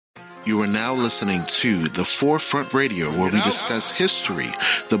You are now listening to The Forefront Radio, where we discuss history,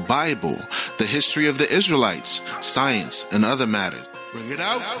 the Bible, the history of the Israelites, science, and other matters. Bring it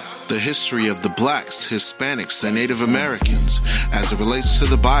out. The history of the blacks, Hispanics, and Native Americans as it relates to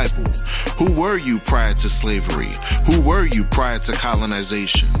the Bible. Who were you prior to slavery? Who were you prior to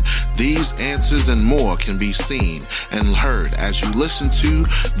colonization? These answers and more can be seen and heard as you listen to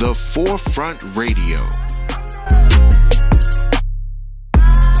The Forefront Radio.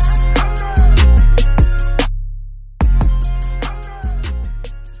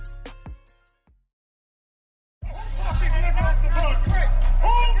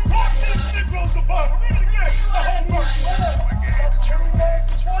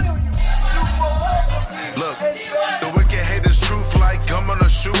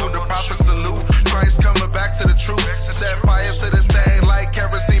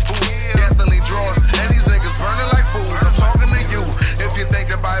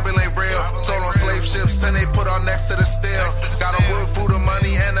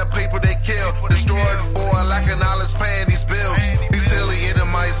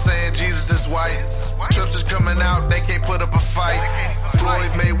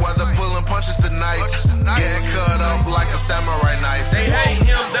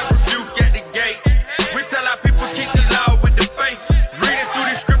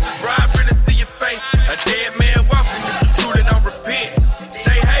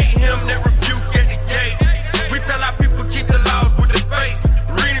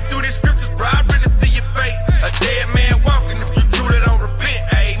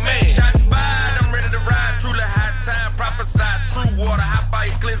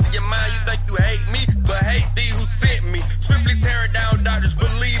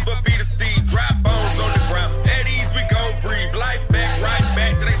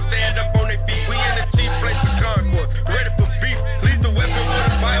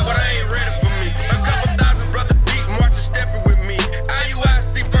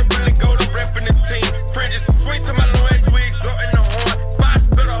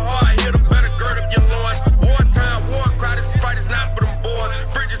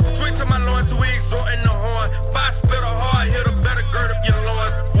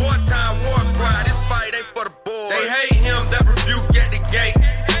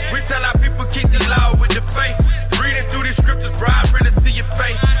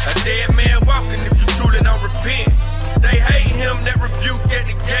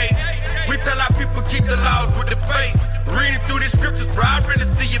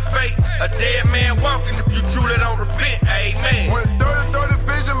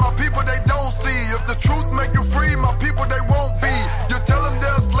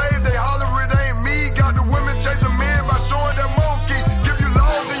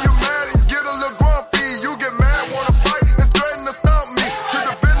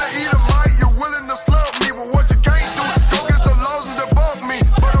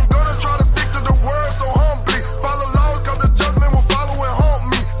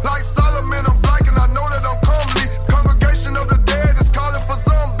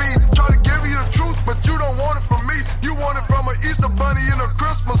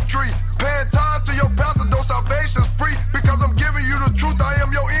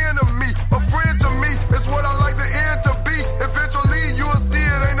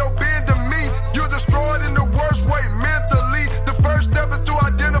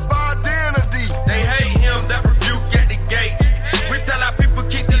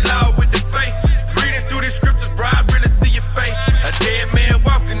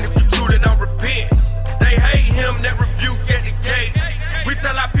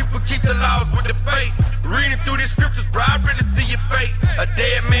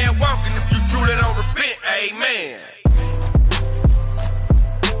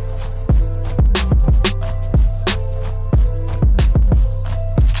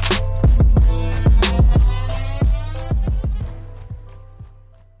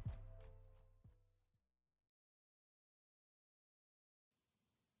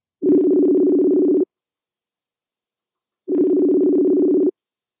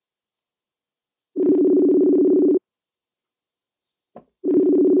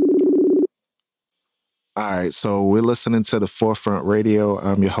 All right, so we're listening to The Forefront Radio.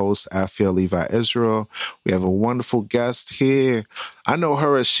 I'm your host, Afiel Levi Israel. We have a wonderful guest here. I know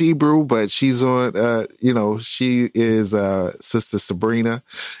her as Shebrew, but she's on, she is Sister Sabrina.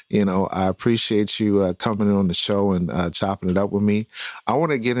 I appreciate you coming on the show and chopping it up with me. I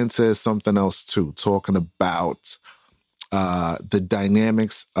want to get into something else too, talking about the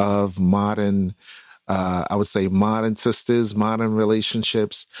dynamics of modern, I would say modern sisters, modern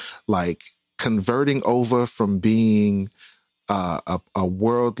relationships, like converting over from being a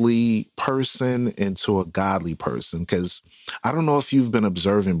worldly person into a godly person. Because I don't know if you've been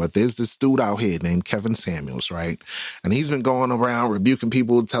observing, but there's this dude out here named Kevin Samuels, right? And he's been going around rebuking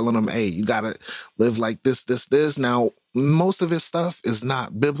people, telling them, hey, you got to live like this. Now, most of his stuff is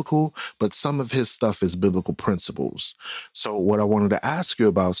not biblical, but some of his stuff is biblical principles. So what I wanted to ask you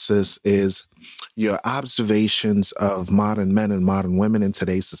about, sis, is your observations of modern men and modern women in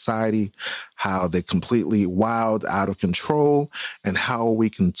today's society, how they're completely wild, out of control, and how we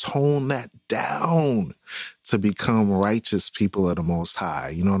can tone that down to become righteous people of the Most High.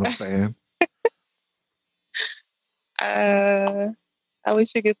 You know what I'm saying? I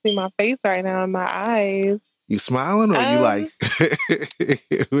wish you could see my face right now and my eyes. You smiling or you like?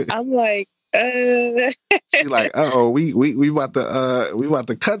 I'm like, She like, uh-oh, we about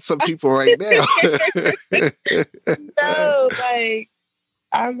to cut some people right now. No, like,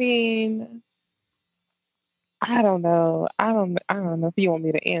 I mean, I don't know. I don't know if you want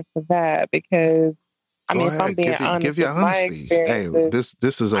me to answer that because I mean, if I'm being honest, give your with my honesty. Hey, experiences,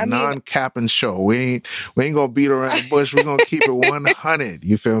 this is a I mean, non-capping show. We ain't gonna beat around the bush. We're gonna keep it 100.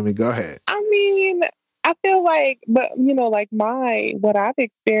 You feel me? Go ahead. I mean, I feel like, but like what I've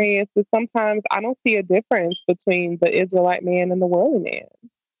experienced is sometimes I don't see a difference between the Israelite man and the worldly man.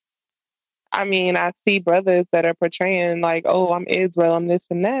 I mean, I see brothers that are portraying like, oh, I'm Israel, I'm this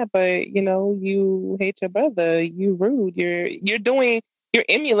and that, but you hate your brother, you rude, you're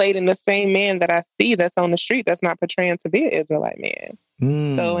emulating the same man that I see that's on the street that's not portraying to be an Israelite man.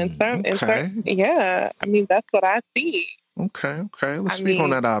 So Okay. yeah, I mean, that's what I see. Okay. Let's I speak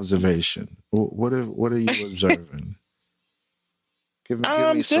on mean, that observation. What are you observing? Give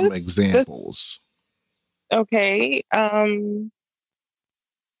me some examples. Okay.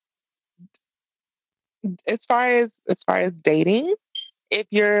 As far as dating, if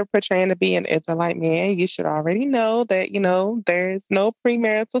you're portraying to be an Israelite man, you should already know that there's no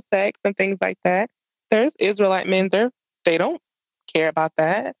premarital sex and things like that. There's Israelite men they don't care about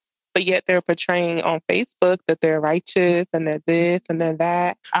that, but yet they're portraying on Facebook that they're righteous and they're this and they're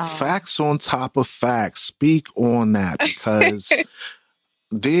that. Facts on top of facts. Speak on that, because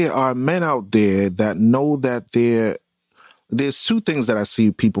there are men out there that know that there's two things that I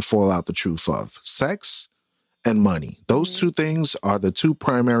see people fall out the truth of: sex and money. Those two things are the two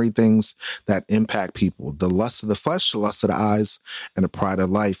primary things that impact people: the lust of the flesh, the lust of the eyes, and the pride of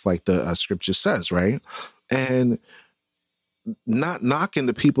life, like the scripture says, right? And not knocking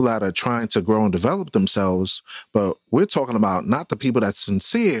the people that are trying to grow and develop themselves, but we're talking about not the people that's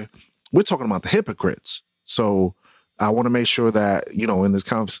sincere. We're talking about the hypocrites. So I want to make sure that, in this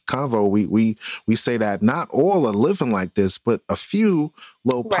convo, we say that not all are living like this, but a few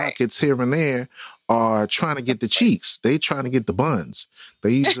little pockets here and there are trying to get the cheeks. They trying to get the buns.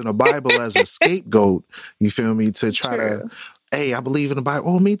 They're using the Bible as a scapegoat, you feel me, to try to, hey, I believe in the Bible.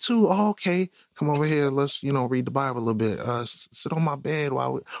 Oh, me too. Oh, okay. Come over here. Let's, read the Bible a little bit. Sit on my bed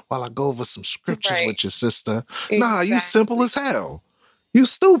while I go over some scriptures with your sister. Exactly. Nah, you simple as hell. You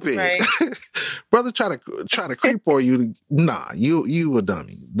stupid. Right. Brother try to creep on you. Nah, you a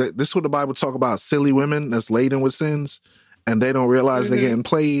dummy. This is what the Bible talk about: silly women that's laden with sins and they don't realize they're getting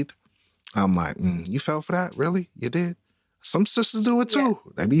played. I'm like, you fell for that? Really? You did? Some sisters do it too.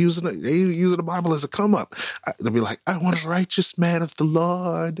 Yeah. They be using the Bible as a come up. They'll be like, I want a righteous man of the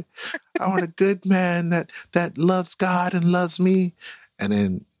Lord. I want a good man that loves God and loves me. And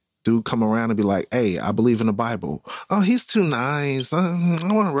then dude come around and be like, hey, I believe in the Bible. Oh, he's too nice. I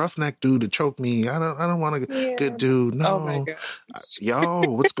want a roughneck dude to choke me. I don't want a good dude. No. Oh my God. Yo,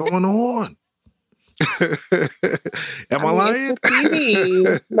 what's going on? Am I lying?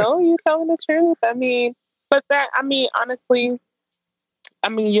 No, you're telling the truth. Honestly,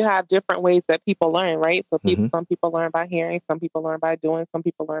 you have different ways that people learn, right? So some people learn by hearing, some people learn by doing, some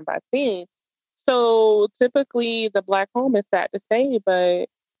people learn by seeing. So typically the Black home is sad to say, but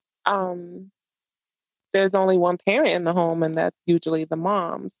there's only one parent in the home, and that's usually the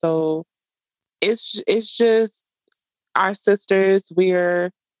mom. So it's just our sisters.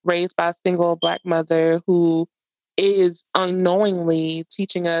 We're raised by a single Black mother who is unknowingly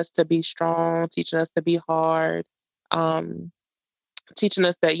teaching us to be strong, teaching us to be hard, teaching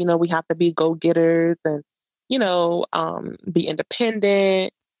us that, we have to be go-getters and, be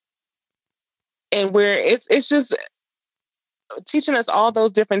independent. And it's just teaching us all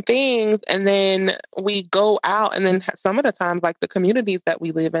those different things. And then we go out, and then some of the times, like the communities that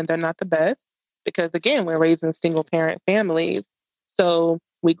we live in, they're not the best because, again, we're raising single parent families. So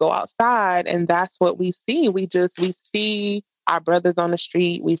we go outside and that's what we see. We see our brothers on the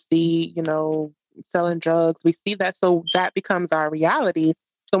street. We see, selling drugs. We see that. So that becomes our reality.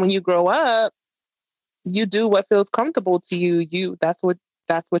 So when you grow up, you do what feels comfortable to you. That's what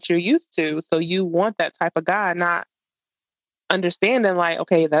you're used to. So you want that type of guy, not understanding like,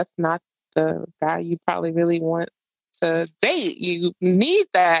 okay, that's not the guy you probably really want to date. You need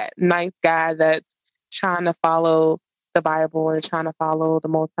that nice guy that's trying to follow the Bible and trying to follow the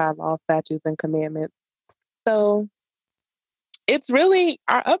Most High law, statutes, and commandments. So it's really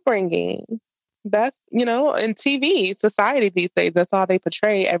our upbringing. That's, in TV, society these days, that's all they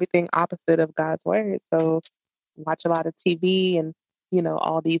portray, everything opposite of God's word. So watch a lot of TV and,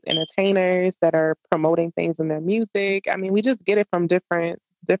 all these entertainers that are promoting things in their music. I mean, we just get it from different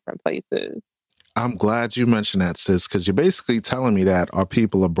places. I'm glad you mentioned that, sis, because you're basically telling me that our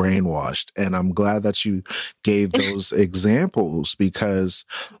people are brainwashed. And I'm glad that you gave those examples because,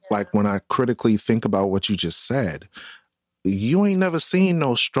 like, when I critically think about what you just said, you ain't never seen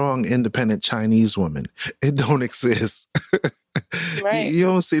no strong, independent Chinese woman. It don't exist. Right. You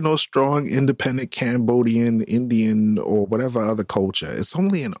don't see no strong, independent Cambodian, Indian, or whatever other culture. It's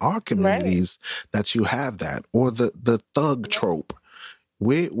only in our communities that you have that, or the thug trope.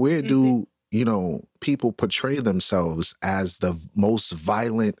 Where do people portray themselves as the most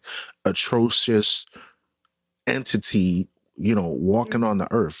violent, atrocious entity, walking on the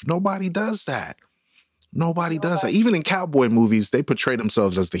earth? Nobody does that. Nobody does that. Even in cowboy movies, they portray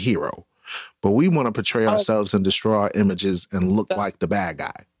themselves as the hero. But we want to portray ourselves and destroy our images and look like the bad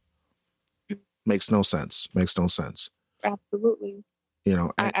guy. Makes no sense. Makes no sense. Absolutely.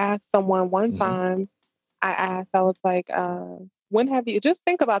 I asked someone one time, I was like, when have you, just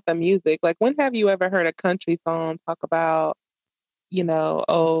think about the music. Like, when have you ever heard a country song talk about,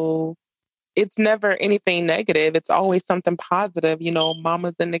 it's never anything negative. It's always something positive.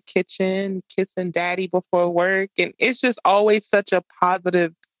 Mama's in the kitchen kissing daddy before work. And it's just always such a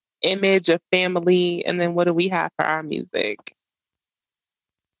positive image of family. And then what do we have for our music?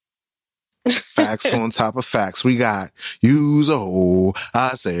 Facts on top of facts. We got use a hoe. I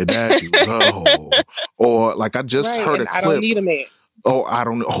said that use a hoe. Or like I just heard a clip. I don't need a man. Oh, I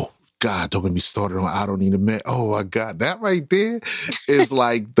don't know. Oh, God, don't get me started on I don't need a man. Oh my God. That right there is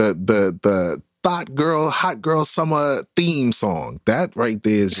like the hot girl summer theme song. That right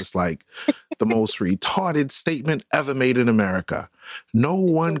there is just like the most retarded statement ever made in America. No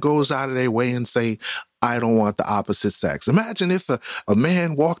one goes out of their way and say, I don't want the opposite sex. Imagine if a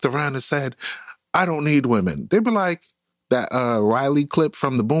man walked around and said, I don't need women. They'd be like that Riley clip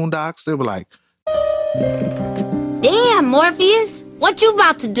from the Boondocks. They'd be like, damn, Morpheus, what you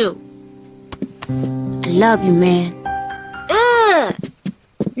about to do? I love you, man.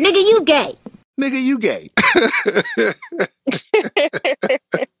 Nigga, you gay. Nigga, you gay.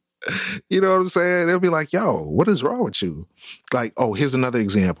 You know what I'm saying? They'll be like, yo, what is wrong with you? Like, oh, here's another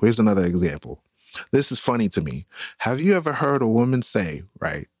example. This is funny to me. Have you ever heard a woman say,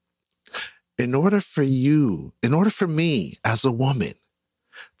 right, in order for me as a woman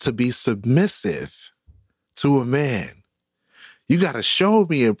to be submissive to a man, you got to show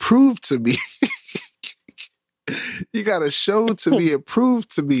me and prove to me. You got to show to me and prove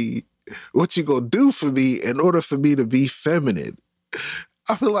to me what you going to do for me in order for me to be feminine.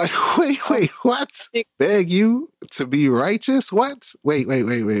 I feel like, wait, what? Beg you to be righteous? What? Wait.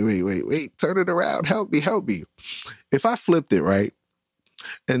 Turn it around. Help me. If I flipped it, right,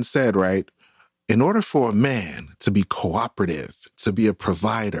 and said, right, in order for a man to be cooperative, to be a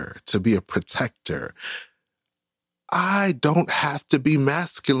provider, to be a protector, I don't have to be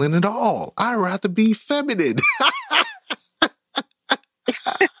masculine at all. I'd rather be feminine.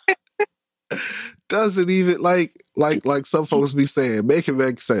 Doesn't even like some folks be saying, make it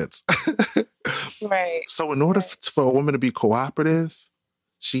make sense. Right. So in order for a woman to be cooperative,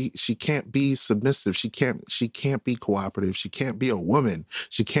 she can't be submissive. She can't be cooperative. She can't be a woman.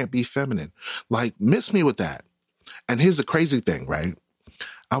 She can't be feminine. Like, miss me with that. And here's the crazy thing, right?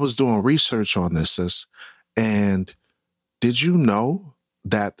 I was doing research on this, sis, and did you know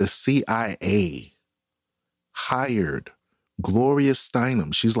that the CIA hired Gloria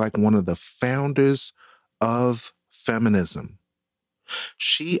Steinem? She's like one of the founders of feminism.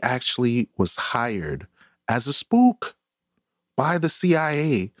 She actually was hired as a spook by the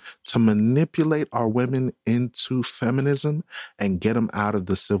CIA to manipulate our women into feminism and get them out of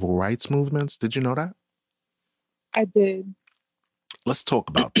the civil rights movements. Did you know that? I did. Let's talk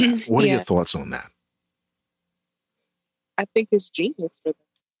about that. What are your thoughts on that? I think it's genius for them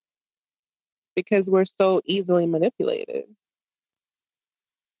because we're so easily manipulated.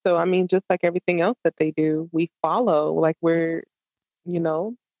 So, I mean, just like everything else that they do, we follow, like we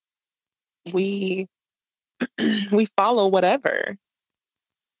we follow whatever.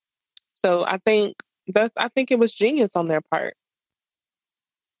 So I think it was genius on their part.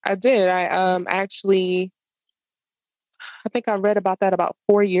 I did. Actually, I think I read about that about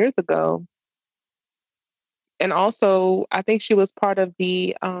 4 years ago. And also, I think she was part of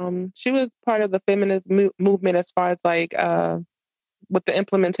the feminist movement as far as like with the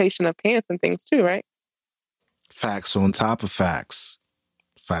implementation of pants and things too, right? Facts on top of facts.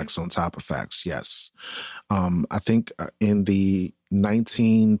 Facts on top of facts. Yes. I think in the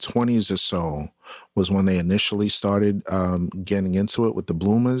 1920s or so was when they initially started getting into it with the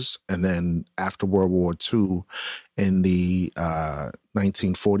bloomers. And then after World War II, in the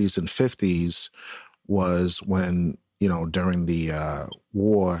 1940s and 50s, was when, during the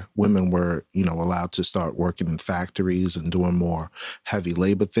war, women were, allowed to start working in factories and doing more heavy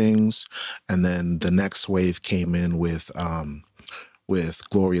labor things. And then the next wave came in with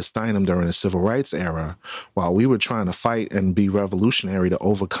Gloria Steinem during the civil rights era, while we were trying to fight and be revolutionary to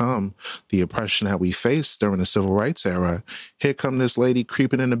overcome the oppression that we faced during the civil rights era. Here come this lady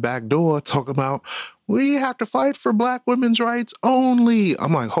creeping in the back door talking about, we have to fight for Black women's rights only.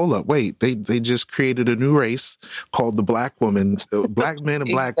 I'm like, hold up, wait. They just created a new race called the Black woman. Black men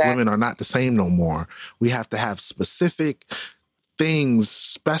and Black women are not the same no more. We have to have specific things,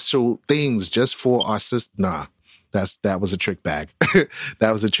 special things just for our sister. Nah. That was a trick bag.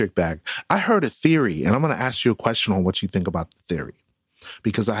 That was a trick bag. I heard a theory, and I'm going to ask you a question on what you think about the theory,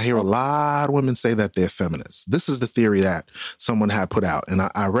 because I hear a lot of women say that they're feminists. This is the theory that someone had put out, and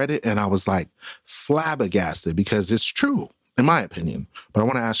I read it, and I was like flabbergasted because it's true, in my opinion. But I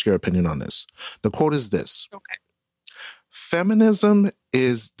want to ask your opinion on this. The quote is this. Okay. Feminism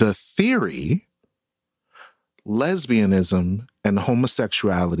is the theory. Lesbianism and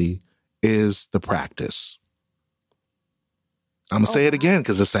homosexuality is the practice. I'm going to say it again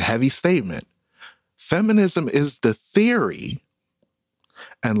because it's a heavy statement. Feminism is the theory,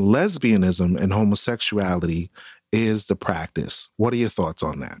 and lesbianism and homosexuality is the practice. What are your thoughts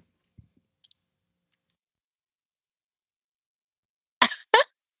on that?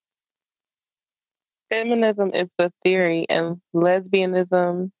 Feminism is the theory, and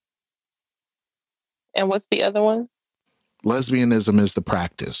lesbianism, and what's the other one? Lesbianism is the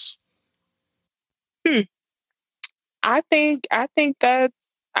practice. I think that's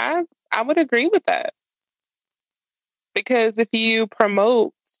I would agree with that. Because if you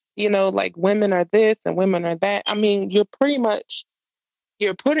promote, like women are this and women are that, I mean, you're pretty much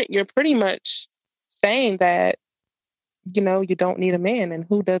saying that, you don't need a man, and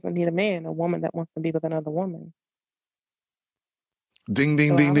who doesn't need a man? A woman that wants to be with another woman. Ding,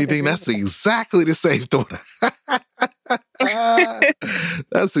 ding, ding, ding, ding. That's exactly the same thought.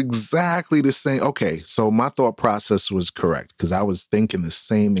 That's exactly the same. Okay, so my thought process was correct because I was thinking the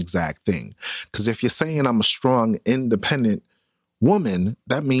same exact thing. Because if you're saying I'm a strong, independent woman,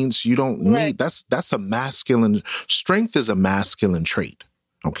 that means you don't need, that's a masculine, strength is a masculine trait,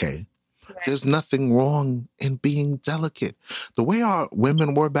 okay? Right. There's nothing wrong in being delicate. The way our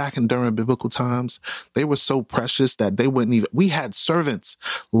women were back in during biblical times, they were so precious that they wouldn't even, we had servants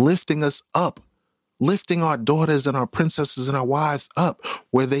lifting us up, lifting our daughters and our princesses and our wives up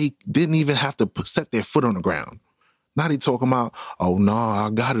where they didn't even have to set their foot on the ground. Now they talking about, oh no, I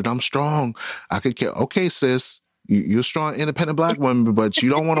got it, I'm strong, I could care. Okay, sis, you're a strong, independent Black woman, but you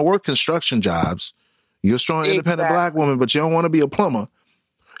don't want to work construction jobs. You're a strong, independent Black woman, but you don't want to be a plumber.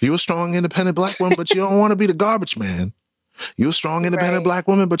 You're a strong, independent Black woman, but you don't want to be the garbage man. You're a strong, independent Black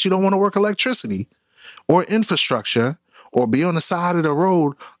woman, but you don't want to work electricity or infrastructure or be on the side of the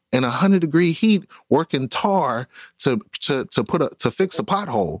road in 100-degree heat working tar to fix a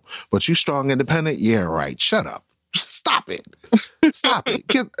pothole. But you strong, independent? Yeah, right. Shut up. Stop it. Stop it.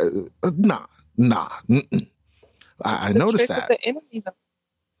 Nah. Mm-mm. I noticed that.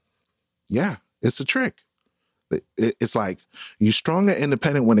 Yeah, it's a trick. It's like you're strong and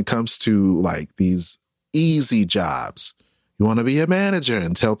independent when it comes to like these easy jobs. You want to be a manager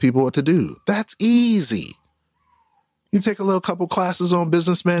and tell people what to do. That's easy. You take a little couple classes on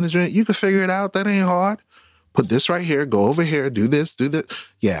business management. You can figure it out. That ain't hard. Put this right here. Go over here. Do this. Do that.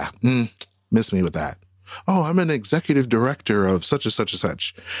 Yeah. Miss me with that. Oh, I'm an executive director of such and such and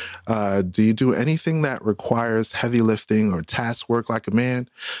such. Do you do anything that requires heavy lifting or task work like a man?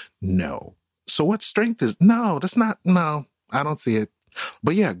 No. So what strength is? No, that's not. No, I don't see it.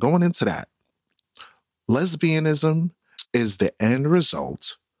 But yeah, going into that, lesbianism is the end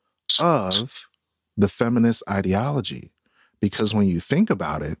result of the feminist ideology. Because when you think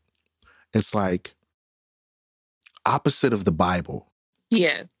about it, it's like opposite of the Bible.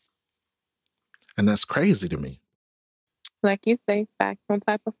 Yes. And that's crazy to me. Like you say, facts on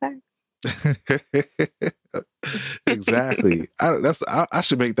top of facts. Exactly. I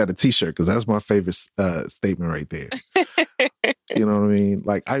should make that a t-shirt because that's my favorite statement right there. You know what I mean?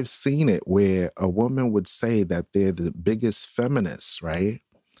 Like, I've seen it where a woman would say that they're the biggest feminists, right?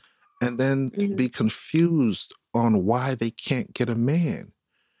 And then be confused on why they can't get a man.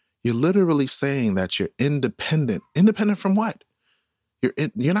 You're literally saying that you're independent. Independent from what?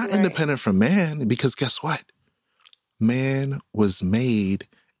 You're not Right. independent from man, because guess what? Man was made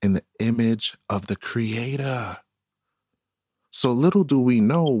in the image of the Creator. So little do we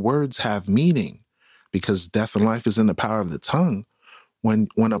know words have meaning, because death and life is in the power of the tongue. When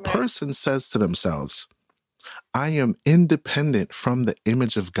a Right. person says to themselves, I am independent from the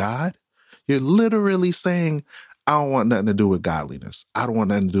image of God, you're literally saying, I don't want nothing to do with godliness. I don't want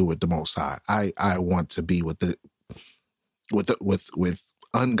nothing to do with the Most High. I want to be with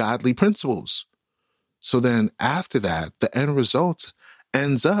ungodly principles. So then after that, the end result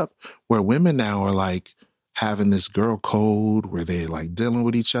ends up where women now are like having this girl code where they're like dealing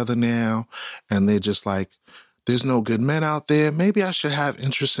with each other now. And they're just like, there's no good men out there. Maybe I should have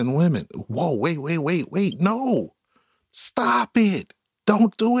interest in women. Whoa, wait. No, stop it.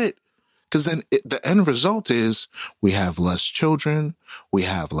 Don't do it. Because then the end result is we have less children, we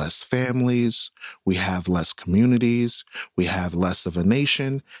have less families, we have less communities, we have less of a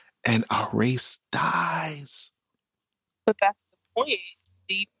nation, and our race dies. But that's the point.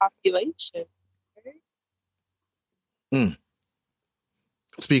 Depopulation. Right?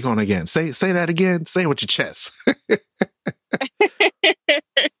 Speak on again. Say that again. Say it with your chest.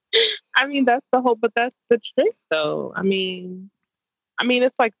 I mean, that's the trick, though. I mean,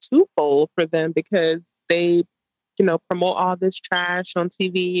 it's like twofold for them, because they, promote all this trash on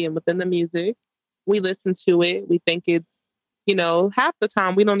TV and within the music. We listen to it. We think it's, half the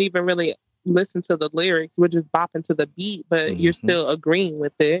time we don't even really listen to the lyrics. We're just bopping to the beat, but you're still agreeing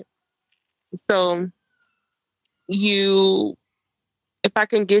with it. So if I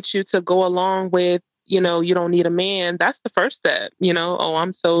can get you to go along with, you don't need a man, that's the first step, oh,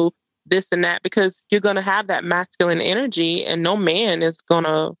 I'm so this and that, because you're going to have that masculine energy and no man is going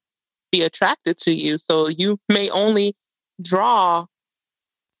to be attracted to you. So you may only draw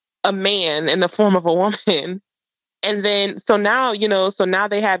a man in the form of a woman. And then, so now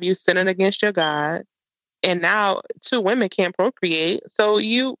they have you sinning against your God. And now two women can't procreate. So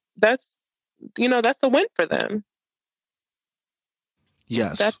that's a win for them.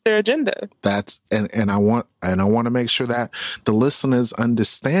 Yes. That's their agenda. And I want to make sure that the listeners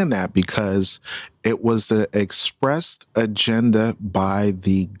understand that, because it was an expressed agenda by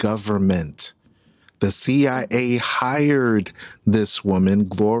the government. The CIA hired this woman,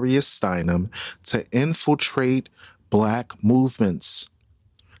 Gloria Steinem, to infiltrate Black movements,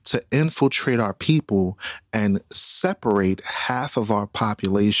 to infiltrate our people and separate half of our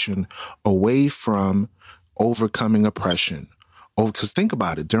population away from overcoming oppression. Because think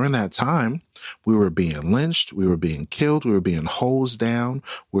about it, during that time, we were being lynched, we were being killed, we were being hosed down,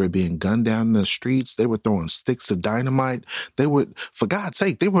 we were being gunned down in the streets. They were throwing sticks of dynamite. They would, for God's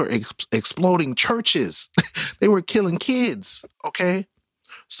sake, they were exploding churches. They were killing kids, okay?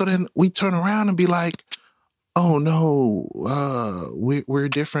 So then we turn around and be like, oh no, we're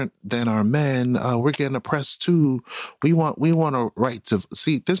different than our men. We're getting oppressed too. We want a right to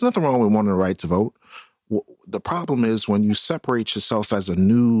see. There's nothing wrong with wanting a right to vote. The problem is when you separate yourself as a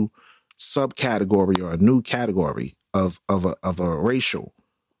new subcategory or a new category of a racial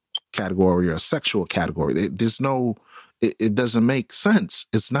category or a sexual category. It doesn't make sense.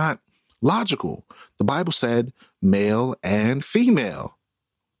 It's not logical. The Bible said male and female.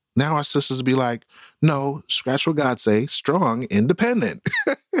 Now our sisters be like, no, scratch what God say, strong, independent.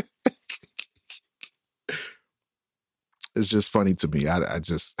 It's just funny to me. I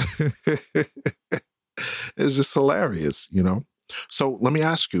just, it's just hilarious, So let me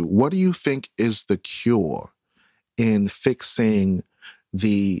ask you, what do you think is the cure in fixing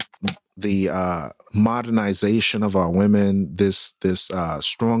the modernization of our women, this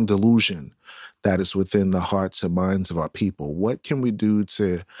strong delusion that is within the hearts and minds of our people? What can we do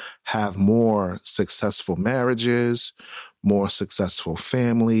to have more successful marriages, more successful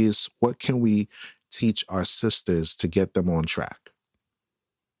families? What can we teach our sisters to get them on track?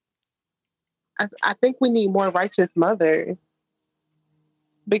 I think we need more righteous mothers,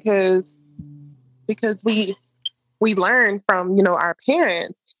 because we learn from, our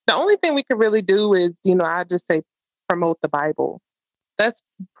parents. The only thing we could really do is, I just say promote the Bible. That's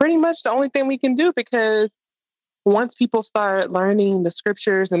pretty much the only thing we can do, because once people start learning the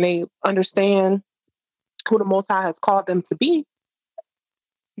scriptures and they understand who the Most High has called them to be,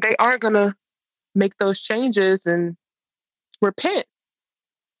 they are going to make those changes and repent.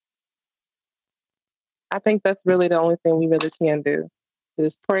 I think that's really the only thing we really can do,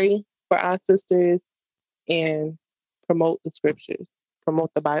 is pray for our sisters and promote the scriptures,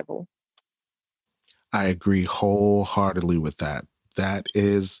 promote the Bible. I agree wholeheartedly with that. That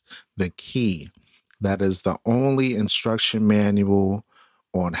is the key. That is the only instruction manual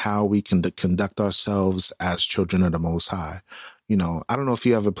on how we can conduct ourselves as children of the Most High. You know, I don't know if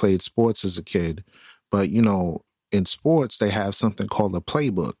you ever played sports as a kid, but, you know, in sports, they have something called a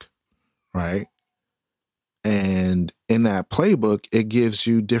playbook, right? And in that playbook, it gives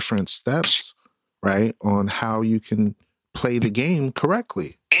you different steps, right, on how you can play the game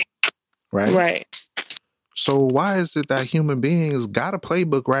correctly, right? Right. So why is it that human beings got a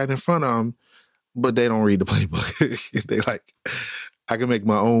playbook right in front of them, but they don't read the playbook? They like, I can make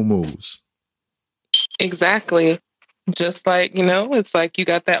my own moves. Exactly. Just like, you know, it's like you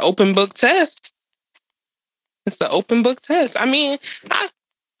got that open book test. It's the open book test. I mean, I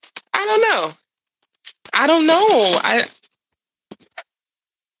don't know. I don't know.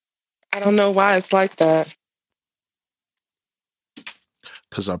 I don't know why it's like that.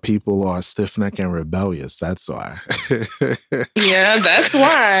 Because our people are stiff-necked and rebellious. That's why. Yeah, that's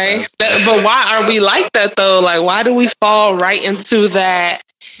why. But why are we like that though? Like, why do we fall right into that?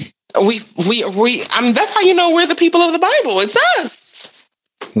 I mean, that's how you know we're the people of the Bible. It's us.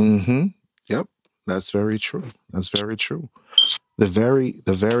 Mm-hmm. Yep. That's very true. That's very true. The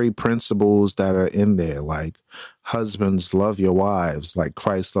very principles that are in there, like husbands love your wives like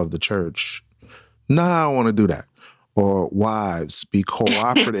Christ loved the church. Nah, I don't want to do that. Or wives, be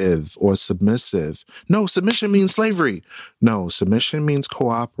cooperative or submissive. No, submission means slavery. No, submission means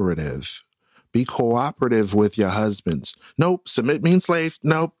cooperative. Be cooperative with your husbands. Nope, submit means slave.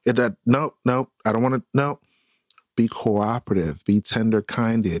 Nope, nope. I don't want to. Nope. Be cooperative. Be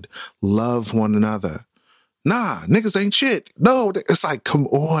tender-kinded. Love one another. Nah, niggas ain't shit. No, it's like, come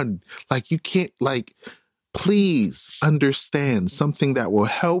on. Like, you can't, like, please understand something that will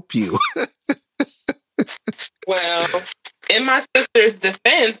help you. Well, in my sister's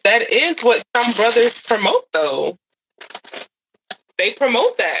defense, that is what some brothers promote, though. They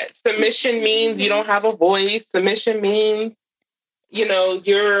promote that. Submission means you don't have a voice. Submission means, you know,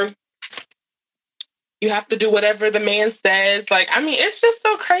 you have to do whatever the man says. Like, I mean, it's just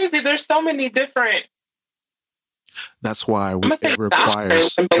so crazy. There's so many different. That's why it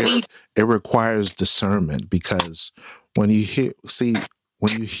requires discernment, because when you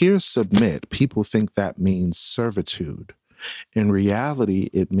hear submit, people think that means servitude. In reality,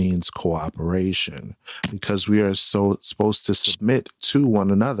 it means cooperation, because we are so supposed to submit to one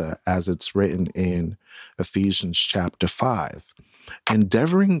another, as it's written in Ephesians chapter 5.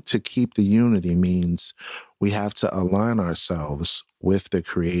 Endeavoring to keep the unity means we have to align ourselves with the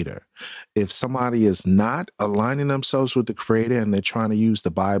Creator. If somebody is not aligning themselves with the Creator and they're trying to use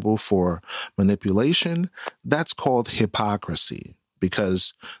the Bible for manipulation, that's called hypocrisy,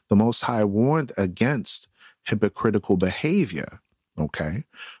 because the Most High warned against hypocritical behavior. Okay?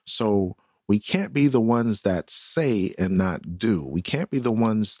 So we can't be the ones that say and not do. We can't be the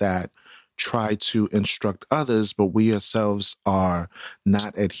ones that try to instruct others, but we ourselves are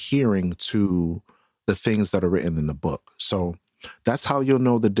not adhering to the things that are written in the book. So that's how you'll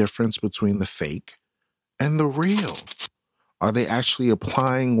know the difference between the fake and the real. Are they actually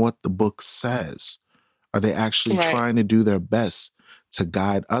applying what the book says? Are they actually trying to do their best to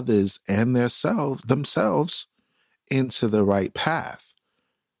guide others and themselves into the right path?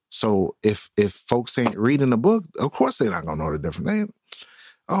 So if folks ain't reading the book, of course they're not gonna know the difference.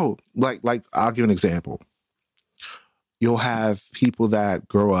 Like I'll give an example. You'll have people that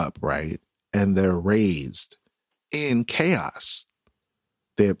grow up, right, and they're raised in chaos.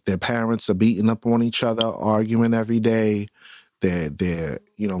 Their parents are beating up on each other, arguing every day. They're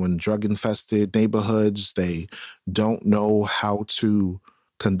in drug-infested neighborhoods. They don't know how to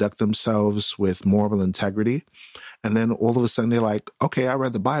conduct themselves with moral integrity. And then all of a sudden they're like, okay, I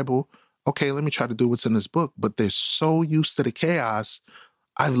read the Bible. Okay, let me try to do what's in this book. But they're so used to the chaos.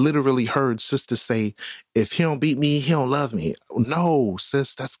 I've literally heard sisters say, if he don't beat me, he don't love me. No,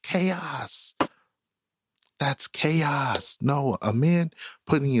 sis, that's chaos. That's chaos. No, a man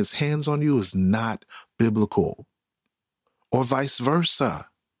putting his hands on you is not biblical. Or vice versa.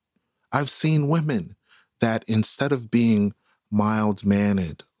 I've seen women that instead of being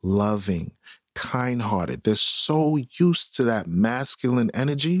mild-mannered, loving, kind-hearted, they're so used to that masculine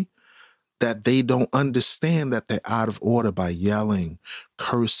energy that they don't understand that they're out of order by yelling,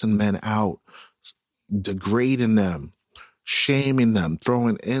 cursing men out, degrading them, shaming them,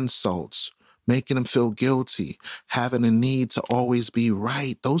 throwing insults, making them feel guilty, having a need to always be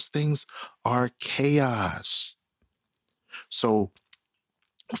right. Those things are chaos. So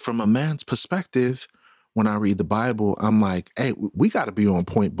from a man's perspective, when I read the Bible, I'm like, hey, we got to be on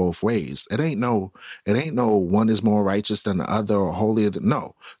point both ways. It ain't no one is more righteous than the other or holier than,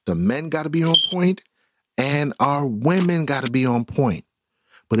 no. The men got to be on point and our women got to be on point.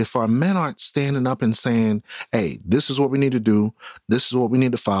 But if our men aren't standing up and saying, hey, this is what we need to do, this is what we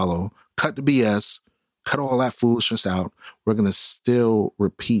need to follow, cut the BS, cut all that foolishness out, we're going to still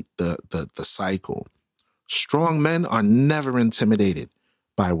repeat the cycle. Strong men are never intimidated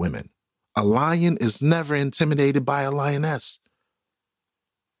by women. A lion is never intimidated by a lioness.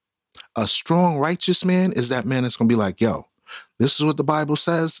 A strong, righteous man is that man that's going to be like, yo, this is what the Bible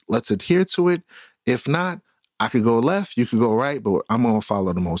says. Let's adhere to it. If not, I could go left, you could go right, but I'm going to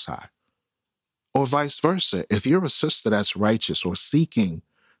follow the Most High. Or vice versa. If you're a sister that's righteous or seeking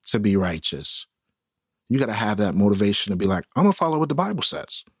to be righteous, you got to have that motivation to be like, I'm going to follow what the Bible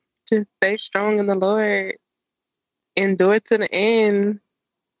says. Just stay strong in the Lord. Endure to the end.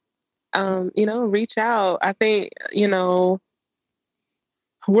 Reach out. I think,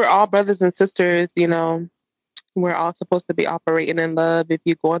 we're all brothers and sisters, we're all supposed to be operating in love. If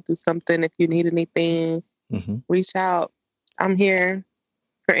you're going through something, if you need anything, reach out. I'm here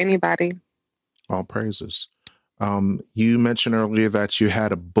for anybody. All praises. You mentioned earlier that you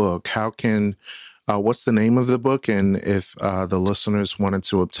had a book. What's the name of the book? And if the listeners wanted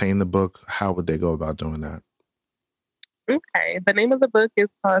to obtain the book, how would they go about doing that? Okay. The name of the book is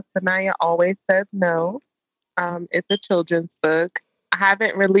called Sanaya Always Says No. It's a children's book. I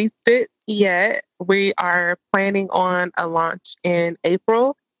haven't released it yet. We are planning on a launch in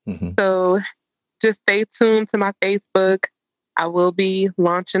April. So just stay tuned to my Facebook. I will be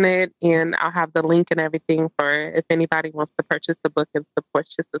launching it, and I'll have the link and everything for if anybody wants to purchase the book and support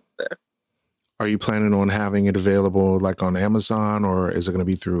your sister. Are you planning on having it available like on Amazon, or is it going to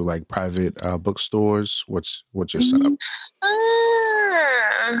be through like private bookstores? What's your setup?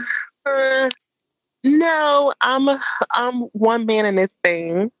 No, I'm one man in this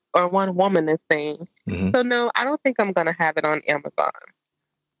thing, or one woman in this thing. So no, I don't think I'm going to have it on Amazon.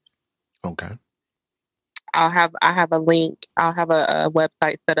 Okay. I have a link. I'll have a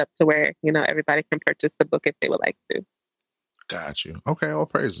website set up to where, everybody can purchase the book if they would like to. Got you. Okay. All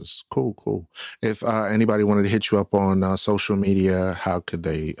praises. Cool. If anybody wanted to hit you up on social media, how could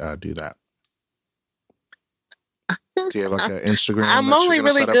they do that? Do you have like an Instagram? I'm only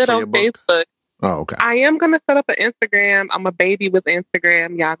really good on Facebook. Oh, okay. I am going to set up an Instagram. I'm a baby with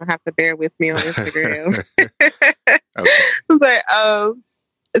Instagram. Y'all going to have to bear with me on Instagram. But,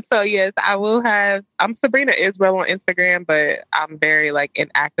 so yes, I will have, I'm Sabrina Israel on Instagram, but I'm very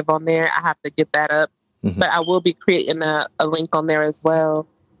inactive on there. I have to get that up, but I will be creating a link on there as well.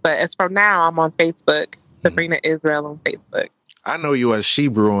 But as for now, I'm on Facebook, Sabrina Israel on Facebook. I know you as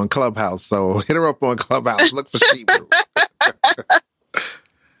Shebrew on Clubhouse, so hit her up on Clubhouse. Look for Shebrew.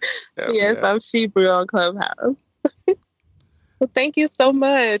 Yes, I'm Shebrew on Clubhouse. Well, thank you so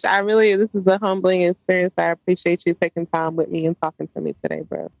much. This is a humbling experience. I appreciate you taking time with me and talking to me today,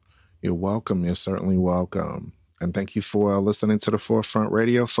 bro. You're welcome. You're certainly welcome. And thank you for listening to the Forefront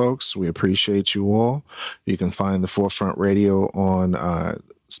Radio, folks. We appreciate you all. You can find the Forefront Radio on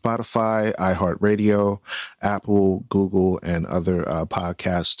Spotify, iHeartRadio, Apple, Google, and other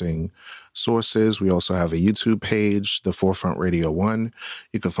podcasting sources. We also have a YouTube page, The Forefront Radio 1.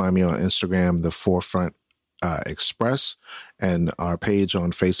 You can find me on Instagram, The Forefront Express, and our page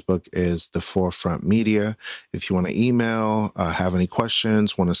on Facebook is The Forefront Media. If you want to email, have any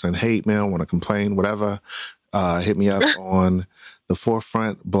questions, want to send hate mail, want to complain, whatever, hit me up on the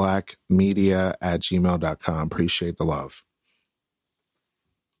forefrontblackmedia@gmail.com. Appreciate the love.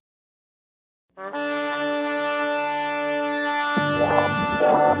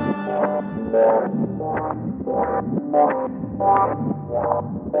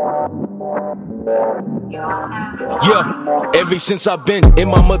 Yeah, ever since I've been in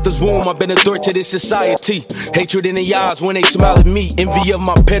my mother's womb, I've been a threat to this society. Hatred in the eyes when they smile at me, envy of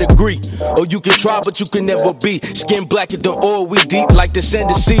my pedigree. Oh, you can try, but you can never be. Skin blacker than oil, we deep like the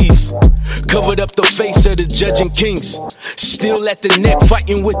sand of seas. Covered up the face of the judging kings. Still at the neck,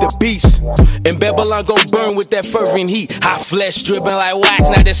 fighting with the beast. And Babylon gon' burn with that fervent heat. Hot flesh dripping like wax,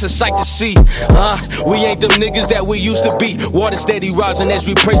 now that's a sight to see. We ain't them niggas that we used to be. Water steady rising as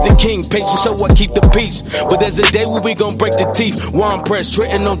we praise the king. Patience so I keep the peace. But there's a day where we gon' break the teeth. While I'm pressed,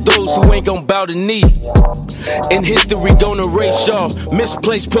 treading on those who ain't gon' bow the knee. In history, gonna erase y'all.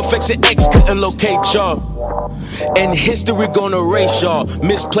 Misplaced perfection X couldn't locate y'all. And history gonna erase y'all.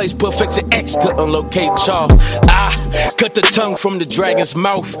 Misplaced perfection X couldn't locate y'all. I cut the tongue from the dragon's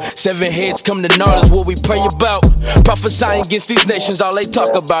mouth. 7 heads come to naught is what we pray about. Prophesying against these nations, all they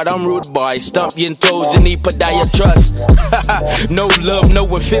talk about. I'm rude boy, stump your toes, you need podiatrust. No love, no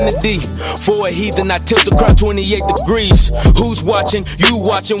infinity. For a heathen, I tilt the crown 28 degrees. Who's watching? You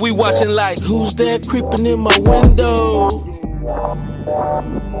watching, we watching like, who's there creeping in my window?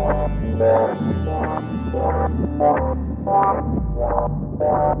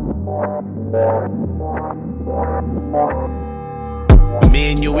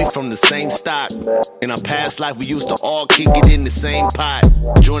 Me and you, we from the same stock. In our past life, we used to all kick it in the same pot.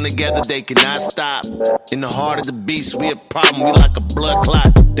 Join together, they cannot stop. In the heart of the beast, we a problem, we like a blood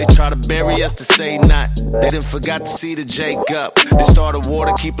clot. They try to bury us to say not. They done forgot to see the Jacob. They started war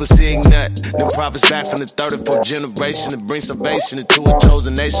to keep us ignorant. Them prophets back from the 34th generation to bring salvation into a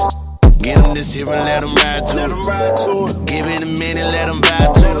chosen nation. Get them this here and let them ride to it. Give it a minute, let them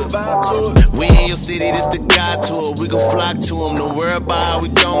vibe to it. We in your city, this the God tour. We gon' flock to them, don't worry about how we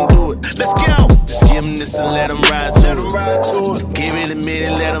gon' do it. Let's go! Just give them this and let them ride to it. Give it a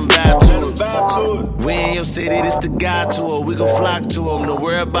minute, let them vibe to it. We in your city, this the God tour. We gon' flock to them, don't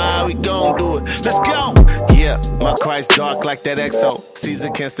worry about how we gon' do it. Let's go! Yeah, my Christ dark like that XO. Caesar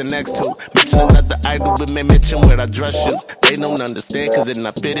against the next two. Mention another idol, but may mention where I dress shoes. They don't understand, cause they're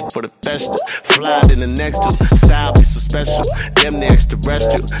not fitted for the festival. Fly in the next two. Style be so special. Them the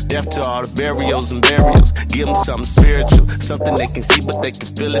extraterrestrial. Death to all the burials and burials. Give them something spiritual. Something they can see, but they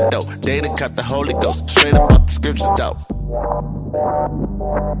can feel it though. They done cut the Holy Ghost. Straight up out the scriptures though.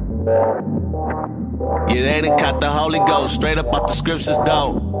 Yeah, they done cut the Holy Ghost. Straight up out the scriptures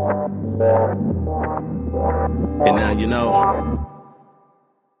though. And now you know.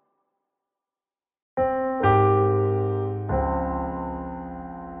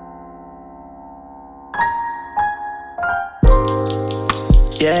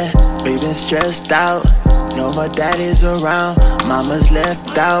 Yeah, we been stressed out. No more daddies around. Mama's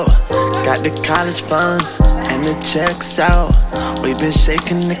left out. Got the college funds and the checks out. We been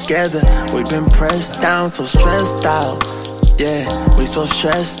shaking together. We been pressed down, so stressed out. Yeah, we so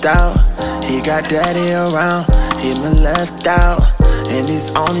stressed out. He got daddy around. He been left out. And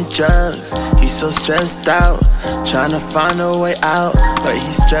he's on the drugs. He's so stressed out. Trying to find a way out. But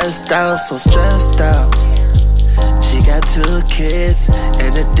he's stressed out, so stressed out. She got 2 kids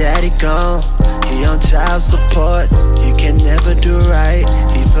and the daddy gone. He on child support. He can never do right.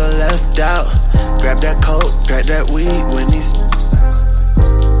 He feel left out. Grab that coke, grab that weed when he's.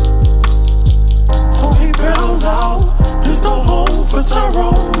 So he bails out. There's no home for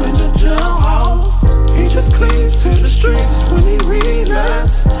Tyrone in the jailhouse. He just cleaves to the streets when he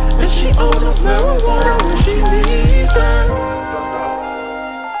relapse. And she own up marijuana when she need that.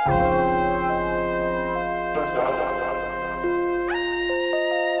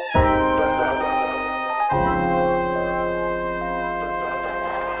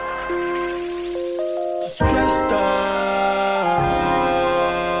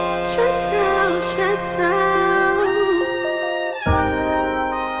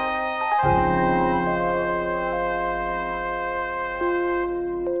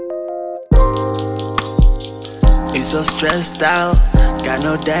 He's so stressed out, got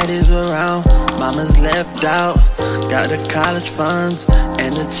no daddies around, mama's left out, got the college funds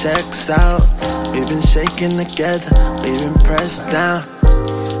and the checks out. We've been shaking together, we've been pressed down.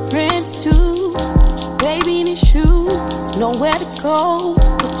 Rent's due, baby need shoes, nowhere to go,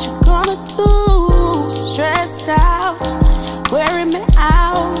 what you gonna do? Stressed out, wearing me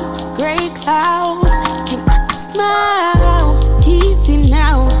out, gray clouds, can't crack a smile. Easy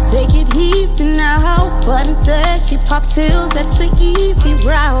now, take it easy now. But instead she pops pills, that's the easy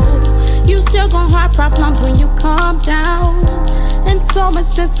route. You still gon' have problems when you calm down. And so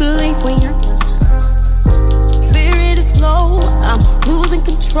much disbelief when your spirit is low. I'm losing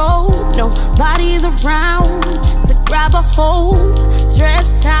control, nobody's around to grab a hold.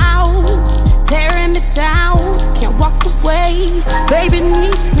 Stressed out, tearing me down, can't walk away, baby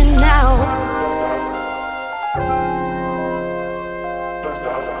needs me now.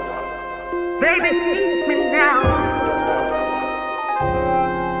 Baby needs me now.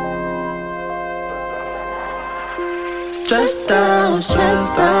 Stressed out,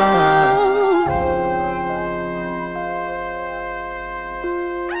 stressed out.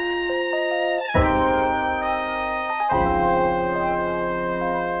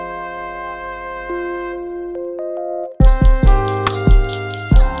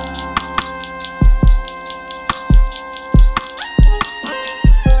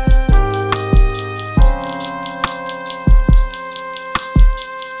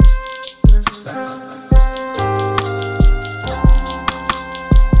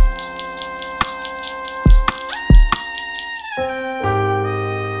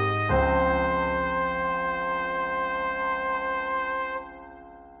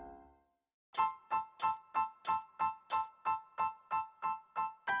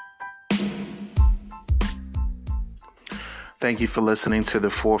 Thank you for listening to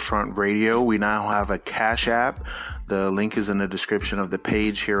the Forefront Radio. We now have a Cash App. The link is in the description of the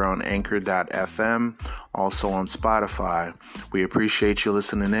page here on Anchor.fm, also on Spotify. We appreciate you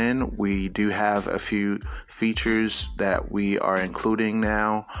listening in. We do have a few features that we are including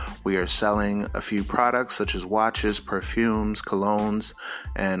now. We are selling a few products such as watches, perfumes, colognes,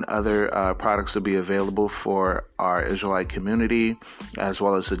 and other products will be available for our Israelite community as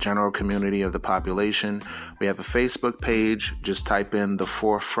well as the general community of the population. We have a Facebook page. Just type in The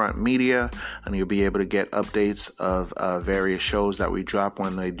Forefront Media and you'll be able to get updates of various shows that we drop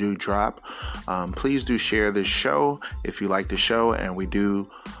when they do drop. Please do share this show if you like the show, and we do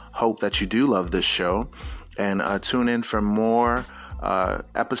hope that you do love this show. And tune in for more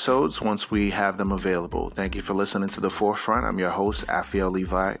episodes once we have them available. Thank you for listening to The Forefront. I'm your host, Afiel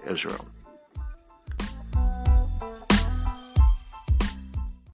Levi Israel.